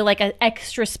make it feel like an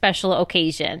extra special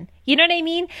occasion. You know what I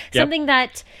mean? Yep. Something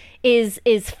that is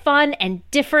fun and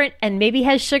different and maybe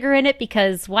has sugar in it,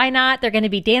 because why not? They're going to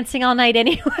be dancing all night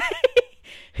anyway.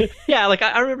 Yeah, like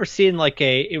I remember seeing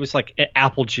it was like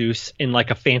apple juice in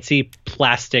like a fancy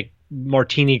plastic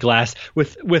martini glass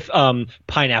with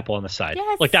pineapple on the side.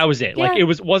 Yes. Like that was it. Yeah. Like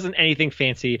it wasn't anything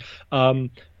fancy.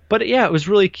 But yeah, it was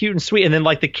really cute and sweet. And then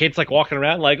like the kids like walking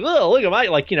around like, oh, look at my,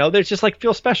 like, you know, they're just like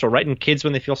feel special, right? And kids,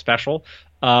 when they feel special,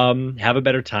 have a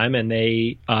better time, and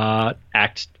they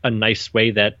act a nice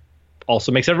way that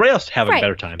also makes everybody else have a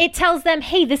better time. It tells them,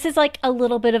 hey, this is like a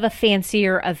little bit of a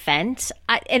fancier event.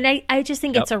 I just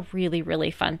think it's a really,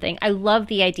 really fun thing. I love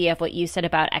the idea of what you said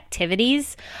about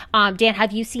activities. Dan,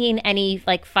 have you seen any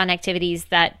like fun activities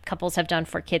that couples have done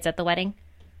for kids at the wedding?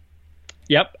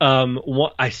 Yep.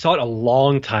 I saw it a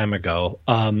long time ago.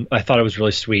 I thought it was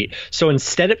really sweet. So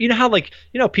instead of, you know how like,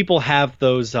 you know, people have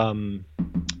those,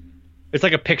 it's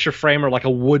like a picture frame or like a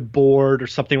wood board or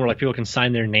something where like people can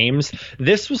sign their names.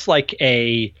 This was like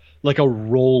a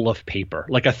roll of paper,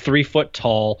 like a 3-foot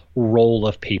tall roll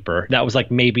of paper that was like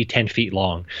maybe 10 feet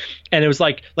long. And it was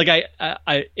like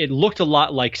it looked a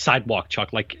lot like sidewalk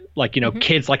chalk, like, you know,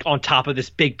 kids like on top of this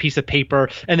big piece of paper,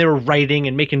 and they were writing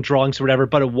and making drawings or whatever,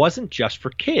 but it wasn't just for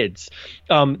kids.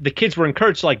 The kids were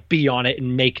encouraged to like be on it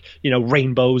and make, you know,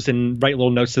 rainbows and write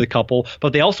little notes to the couple,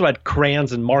 but they also had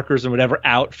crayons and markers and whatever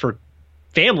out for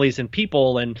families and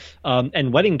people and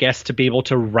wedding guests to be able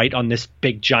to write on this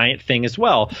big giant thing as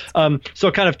well. So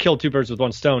it kind of killed two birds with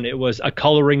one stone. It was a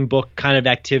coloring book kind of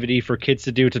activity for kids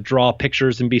to do, to draw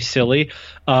pictures and be silly.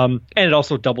 And it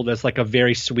also doubled as like a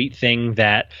very sweet thing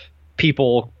that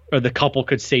people or the couple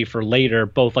could save for later,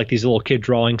 both like these little kid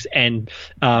drawings and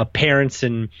parents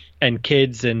and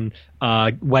kids and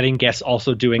wedding guests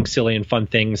also doing silly and fun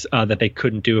things that they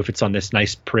couldn't do if it's on this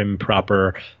nice, prim,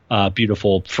 proper,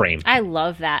 beautiful frame. I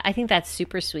love that. I think that's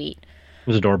super sweet.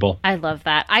 was adorable. I love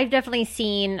that. I've definitely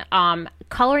seen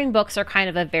coloring books are kind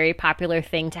of a very popular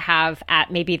thing to have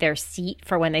at maybe their seat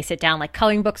for when they sit down, like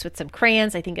coloring books with some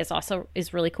crayons. I think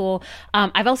is really cool.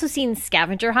 I've also seen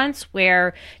scavenger hunts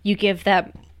where you give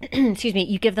them excuse me,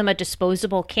 you give them a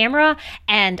disposable camera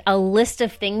and a list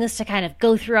of things to kind of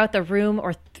go throughout the room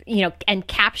or and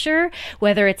capture,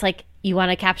 whether it's like you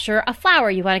want to capture a flower,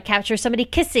 you want to capture somebody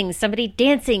kissing, somebody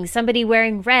dancing, somebody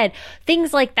wearing red,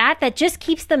 things like that just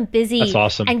keeps them busy. That's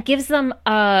awesome. And gives them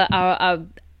an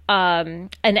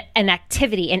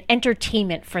activity, an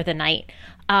entertainment for the night.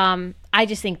 I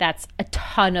just think that's a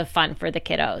ton of fun for the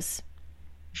kiddos.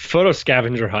 Photo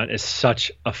scavenger hunt is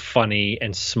such a funny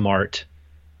and smart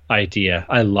idea.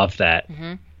 I love that.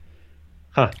 Mm-hmm.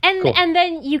 Huh, and cool. and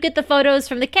then you get the photos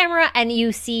from the camera and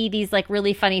you see these like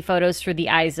really funny photos through the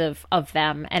eyes of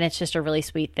them, and it's just a really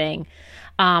sweet thing.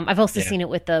 I've also seen it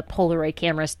with the Polaroid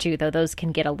cameras too, though those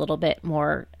can get a little bit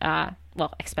more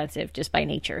expensive just by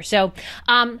nature. So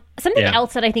something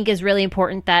else that I think is really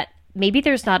important that maybe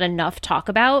there's not enough talk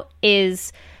about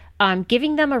is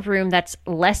giving them a room that's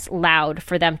less loud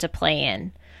for them to play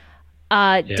in.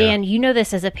 Dan, you know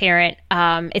this as a parent.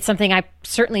 It's something I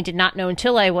certainly did not know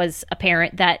until I was a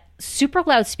parent, that super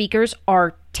loud speakers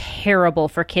are terrible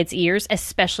for kids' ears,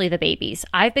 especially the babies.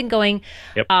 I've been going,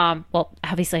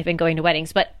 obviously I've been going to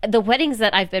weddings, but the weddings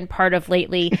that I've been part of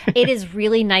lately, it is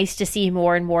really nice to see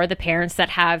more and more the parents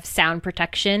that have sound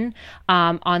protection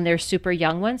on their super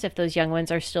young ones, if those young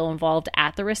ones are still involved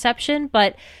at the reception.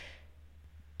 But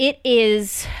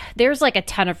there's like a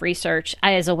ton of research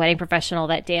as a wedding professional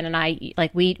that Dan and I,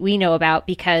 like we know about,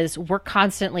 because we're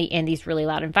constantly in these really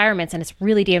loud environments and it's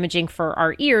really damaging for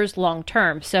our ears long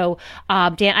term. So,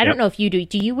 Dan, I don't know if you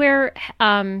do you wear,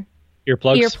 earplugs?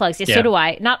 Earplugs. Yeah, so do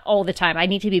I. Not all the time. I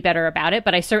need to be better about it,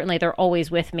 but they're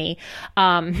always with me.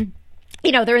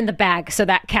 They're in the bag, so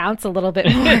that counts a little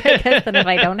bit more, I guess, than if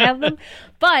I don't have them.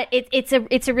 But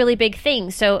it's a really big thing.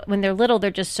 So when they're little,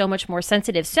 they're just so much more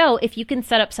sensitive. So if you can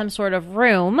set up some sort of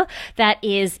room that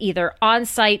is either on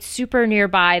site, super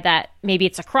nearby, that maybe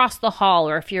it's across the hall,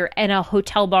 or if you're in a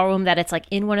hotel ballroom that it's like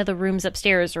in one of the rooms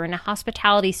upstairs, or in a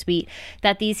hospitality suite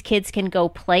that these kids can go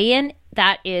play in,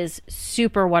 that is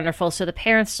super wonderful. So the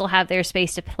parents still have their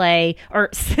space to play, or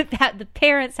that the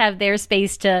parents have their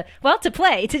space to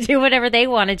play, to do whatever they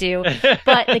want to do.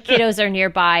 But the kiddos are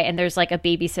nearby and there's like a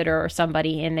babysitter or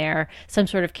somebody in there, some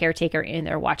sort of caretaker in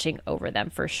there watching over them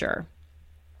for sure.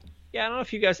 Yeah, I don't know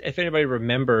if anybody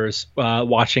remembers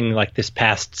watching like this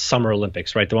past Summer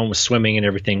Olympics, right? The one with swimming and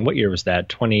everything. What year was that?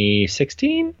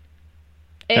 2016?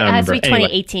 It has to be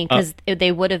 2018 because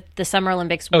the Summer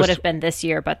Olympics would have been this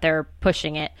year, but they're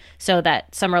pushing it so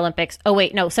that Summer Olympics. Oh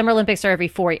wait, no, Summer Olympics are every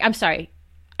 4 years. I'm sorry,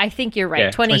 I think you're right.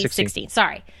 Yeah, 2016.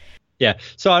 Sorry. Yeah.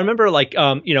 So I remember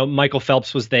Michael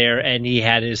Phelps was there and he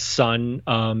had his son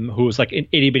who was like an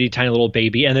itty bitty tiny little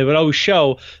baby, and they would always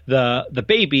show the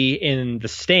baby in the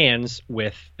stands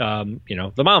with the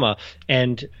mama,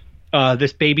 and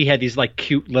this baby had these like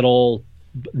cute little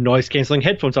noise canceling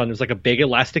headphones on. There was like a big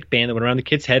elastic band that went around the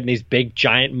kid's head and these big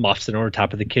giant muffs that are on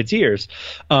top of the kid's ears.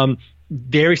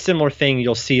 Very similar thing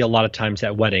you'll see a lot of times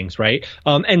at weddings, right?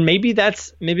 And maybe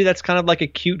that's kind of like a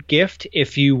cute gift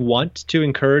if you want to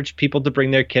encourage people to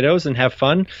bring their kiddos and have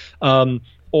fun.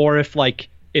 Or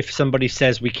if somebody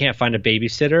says we can't find a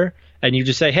babysitter, and you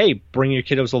just say, hey, bring your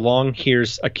kiddos along,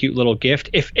 here's a cute little gift.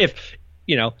 If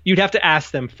you'd have to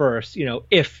ask them first,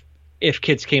 if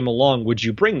kids came along, would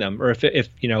you bring them? Or if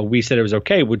we said it was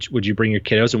okay, would you bring your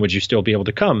kiddos, and would you still be able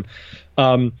to come?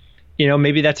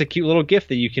 Maybe that's a cute little gift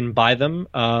that you can buy them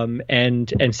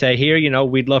and say, here,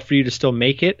 we'd love for you to still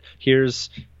make it. Here's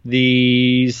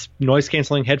these noise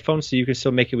canceling headphones so you can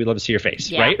still make it. We'd love to see your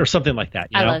face, right? Or something like that.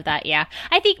 I love that. Yeah.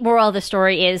 I think moral of the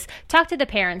story is talk to the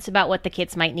parents about what the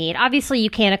kids might need. Obviously you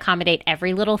can't accommodate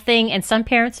every little thing, and some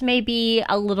parents may be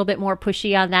a little bit more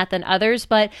pushy on that than others,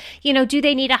 but do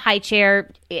they need a high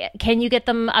chair? Can you get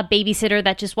them a babysitter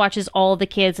that just watches all the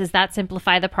kids? Does that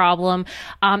simplify the problem?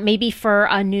 Maybe for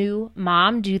a new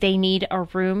mom, do they need a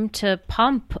room to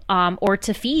pump or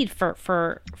to feed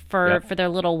for their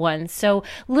little ones? So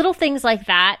little things like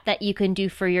that you can do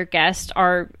for your guest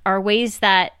are ways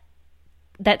that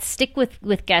stick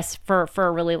with guests for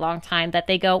a really long time, that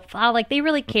they go, wow, like they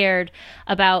really cared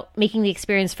about making the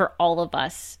experience for all of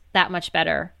us that much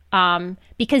better.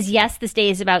 Because yes, this day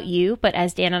is about you, but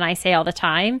as Dan and I say all the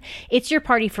time, it's your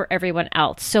party for everyone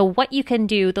else. So what you can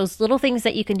do, those little things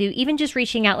that you can do, even just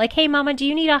reaching out like, hey, mama, do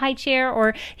you need a high chair?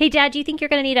 Or, hey, dad, do you think you're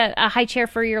going to need a high chair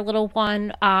for your little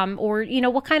one? Or,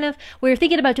 we're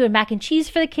thinking about doing mac and cheese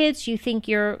for the kids. Do you think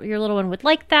your little one would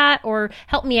like that? Or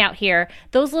help me out here.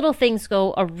 Those little things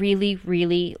go a really,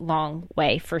 really long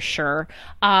way for sure.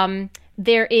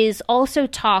 There is also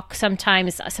talk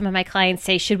sometimes, some of my clients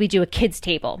say, should we do a kids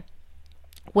table?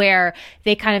 Where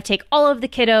they kind of take all of the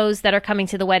kiddos that are coming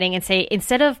to the wedding and say,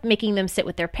 instead of making them sit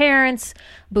with their parents,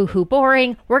 boo-hoo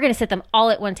boring, we're going to sit them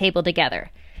all at one table together.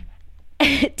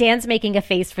 Dan's making a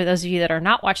face for those of you that are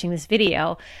not watching this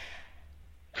video.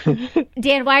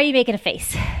 Dan, why are you making a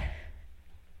face?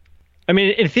 I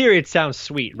mean, in theory, it sounds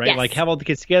sweet, right? Yes. Like, have all the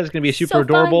kids together. It's going to be super So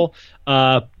adorable.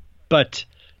 But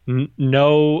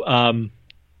no,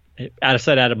 out of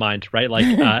sight, out of mind, right? Like,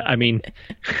 I mean,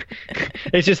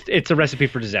 it's a recipe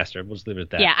for disaster. We'll just leave it at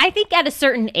that. Yeah, I think at a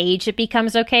certain age, it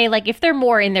becomes okay. Like, if they're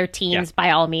more in their teens,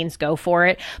 by all means, go for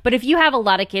it. But if you have a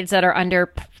lot of kids that are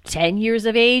under 10 years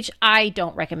of age, I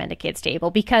don't recommend a kids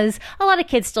table because a lot of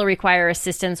kids still require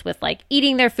assistance with like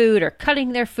eating their food or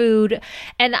cutting their food.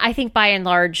 And I think by and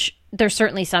large, there's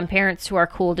certainly some parents who are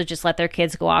cool to just let their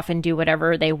kids go off and do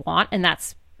whatever they want. And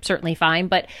that's certainly fine.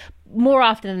 But more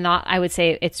often than not, I would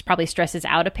say it's probably stresses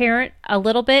out a parent a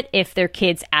little bit if their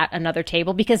kid's at another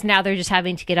table, because now they're just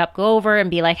having to get up, go over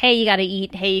and be like, hey, you got to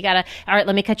eat. Hey, you got to, all right,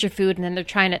 let me cut your food. And then they're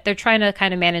trying to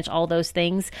kind of manage all those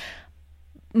things.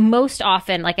 Most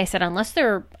often, like I said, unless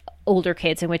they're older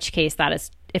kids, in which case that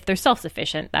is, if they're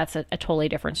self-sufficient, that's a totally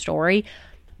different story.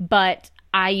 But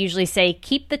I usually say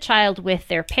keep the child with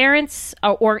their parents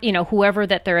or whoever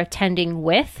that they're attending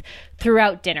with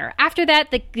throughout dinner. After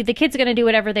that, the kids are going to do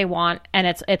whatever they want, and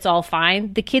it's all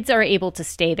fine. The kids are able to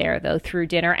stay there though through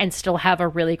dinner and still have a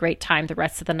really great time the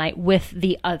rest of the night with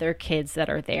the other kids that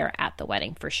are there at the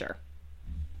wedding for sure.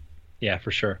 Yeah,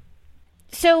 for sure.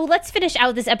 So let's finish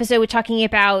out this episode with talking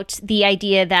about the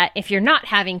idea that if you're not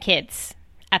having kids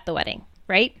at the wedding,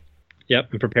 right? Yep,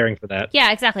 I'm preparing for that.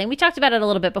 Yeah, exactly. And we talked about it a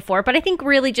little bit before, but I think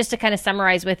really just to kind of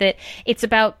summarize with it, it's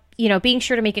about, being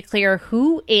sure to make it clear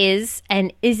who is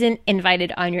and isn't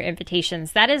invited on your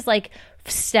invitations. That is like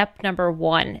step number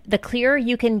one. The clearer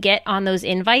you can get on those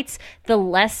invites, the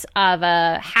less of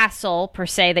a hassle per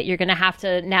se that you're going to have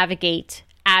to navigate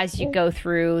as you go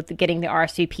through getting the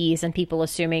RSVPs and people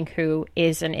assuming who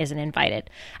is and isn't invited.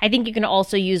 I think you can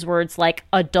also use words like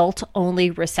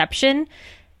adult-only reception.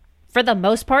 For the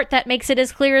most part, that makes it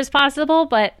as clear as possible,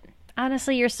 but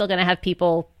honestly, you're still going to have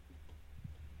people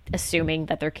assuming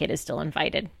that their kid is still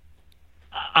invited.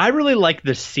 I really like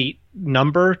the seat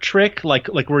number trick, like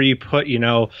where you put,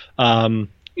 you're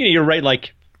right,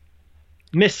 like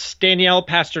Miss Danielle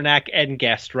Pasternak and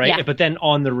guest, right? Yeah. But then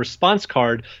on the response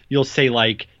card, you'll say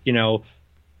like,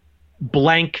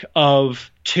 blank of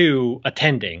 2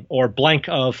 attending or blank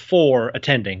of 4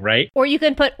 attending, right? Or you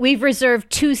can put, we've reserved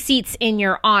 2 seats in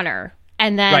your honor.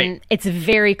 And then It's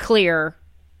very clear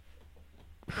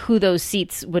who those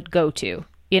seats would go to,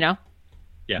 Yeah.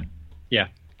 Yeah.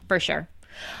 For sure.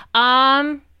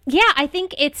 Yeah, I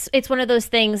think it's one of those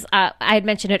things. I had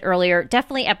mentioned it earlier.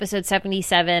 Definitely episode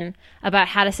 77 about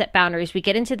how to set boundaries. We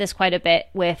get into this quite a bit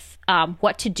with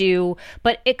what to do,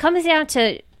 but it comes down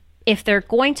to if they're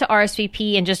going to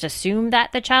RSVP and just assume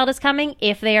that the child is coming,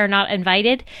 if they are not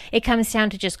invited, it comes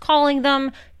down to just calling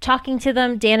them, talking to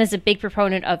them. Dan is a big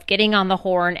proponent of getting on the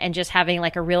horn and just having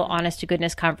like a real honest to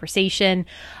goodness conversation.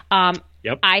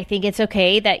 Yep. I think it's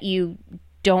okay that you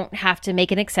don't have to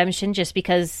make an exception just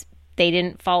because they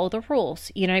didn't follow the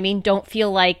rules. You know what I mean? Don't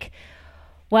feel like,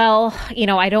 well,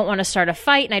 I don't want to start a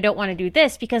fight and I don't want to do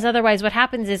this, because otherwise what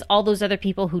happens is all those other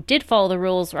people who did follow the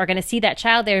rules are going to see that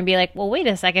child there and be like, well, wait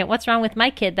a second, what's wrong with my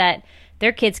kid that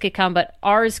their kids could come, but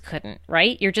ours couldn't,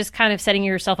 right? You're just kind of setting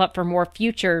yourself up for more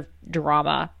future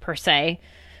drama per se,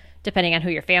 depending on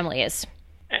who your family is.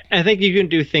 I think you can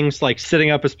do things like setting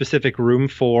up a specific room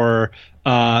for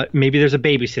maybe there's a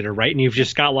babysitter, right? And you've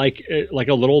just got like a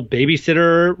little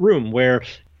babysitter room where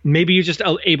maybe you're just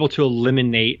able to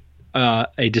eliminate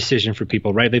a decision for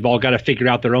people, right? They've all got to figure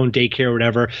out their own daycare or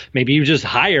whatever. Maybe you just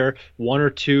hire 1 or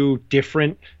 2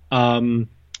 different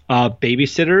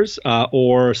babysitters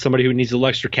or somebody who needs a little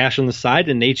extra cash on the side,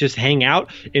 and they just hang out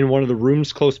in one of the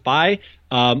rooms close by.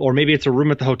 Or maybe it's a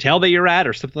room at the hotel that you're at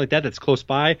or something like that that's close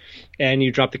by, and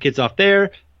you drop the kids off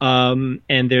there.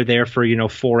 and they're there for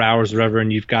 4 hours or whatever,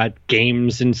 and you've got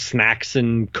games and snacks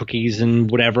and cookies and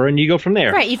whatever, and you go from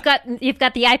there. Right, you've got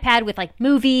the iPad with like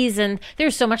movies, and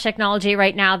there's so much technology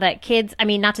right now that kids, I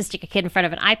mean, not to stick a kid in front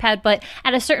of an iPad, but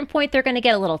at a certain point they're going to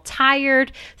get a little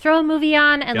tired. Throw a movie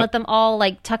on and let them all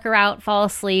like tucker out, fall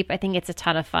asleep. I think it's a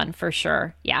ton of fun for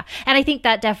sure. Yeah, and I think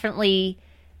that definitely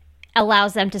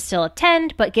allows them to still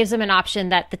attend, but gives them an option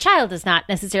that the child does not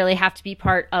necessarily have to be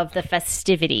part of the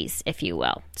festivities, if you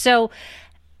will. So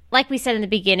like we said in the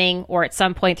beginning, or at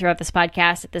some point throughout this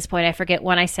podcast, at this point, I forget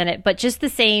when I sent it, but just the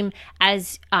same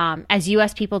as you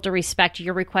ask people to respect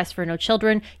your request for no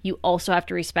children, you also have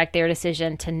to respect their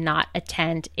decision to not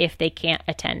attend if they can't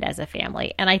attend as a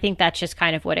family. And I think that's just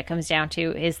kind of what it comes down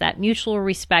to, is that mutual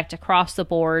respect across the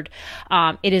board.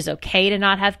 It is okay to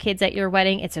not have kids at your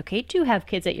wedding. It's okay to have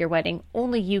kids at your wedding.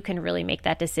 Only you can really make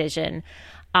that decision.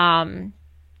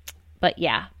 But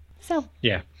yeah, so.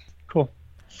 Yeah, cool.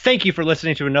 Thank you for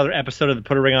listening to another episode of the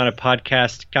Put a Ring on It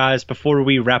podcast. Guys, before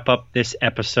we wrap up this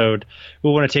episode, we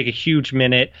want to take a huge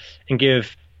minute and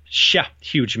give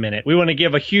we want to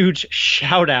give a huge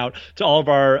shout out to all of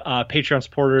our Patreon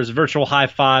supporters, virtual high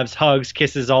fives, hugs,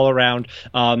 kisses all around.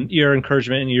 Your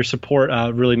encouragement and your support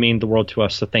really mean the world to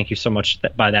us. So thank you so much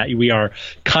by that. We are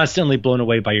constantly blown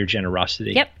away by your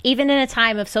generosity. Yep. Even in a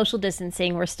time of social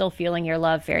distancing, we're still feeling your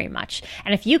love very much.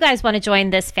 And if you guys want to join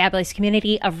this fabulous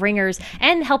community of ringers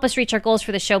and help us reach our goals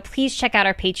for the show, please check out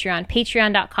our Patreon,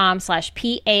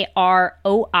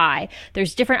 patreon.com/PAROI.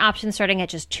 There's different options starting at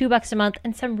just $2 a month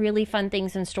and some really fun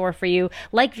things in store for you,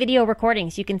 like video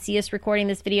recordings. You can see us recording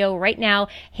this video right now,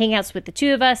 hangouts with the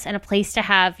two of us, and a place to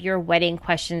have your wedding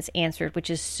questions answered,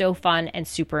 which is so fun and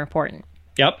super important.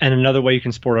 Yep. And another way you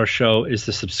can support our show is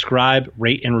to subscribe,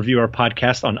 rate, and review our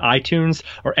podcast on iTunes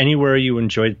or anywhere you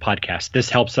enjoy the podcast. This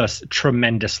helps us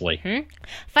tremendously. Mm-hmm.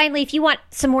 Finally, if you want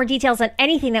some more details on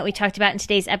anything that we talked about in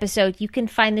today's episode, you can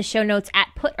find the show notes at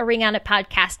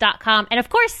putaringonitpodcast.com. And of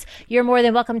course, you're more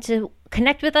than welcome to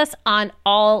connect with us on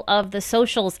all of the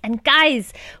socials. And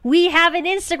guys, we have an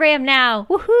Instagram now.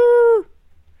 Woohoo!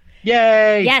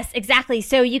 Yay! Yes, exactly.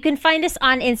 So you can find us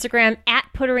on Instagram at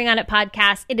Put a Ring on It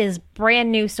Podcast. It is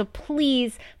brand new, so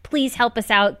please help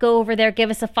us out. Go over there, give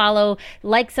us a follow,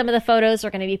 like some of the photos. We're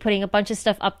going to be putting a bunch of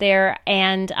stuff up there,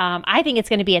 and I think it's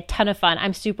going to be a ton of fun.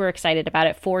 I'm super excited about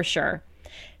it for sure.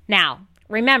 Now,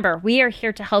 remember, we are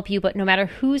here to help you, but no matter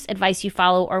whose advice you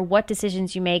follow or what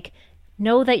decisions you make,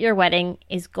 know that your wedding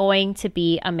is going to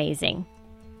be amazing.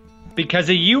 Because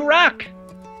of you rock!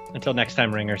 Until next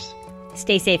time, ringers.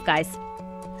 Stay safe, guys.